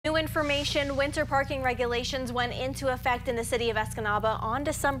information, winter parking regulations went into effect in the city of Escanaba on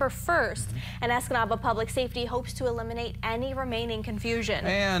December 1st, and Escanaba Public Safety hopes to eliminate any remaining confusion.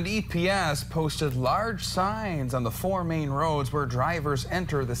 And EPS posted large signs on the 4 main roads where drivers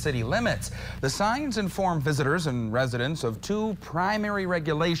enter the city limits. The signs inform visitors and residents of 2 primary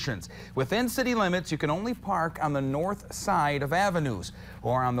regulations. Within city limits, you can only park on the north side of avenues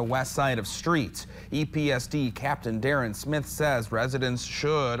or on the west side of streets. EPSD Captain Darren Smith says residents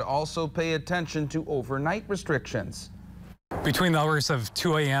should also pay attention to overnight restrictions. Between the hours of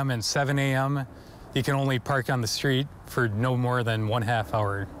 2 a.m. and 7 a.m., you can only park on the street for no more than 1/2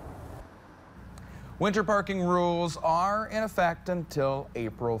 hour. Winter parking rules are in effect until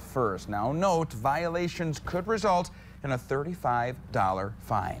April 1st. Now note, violations could result in a $35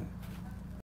 fine.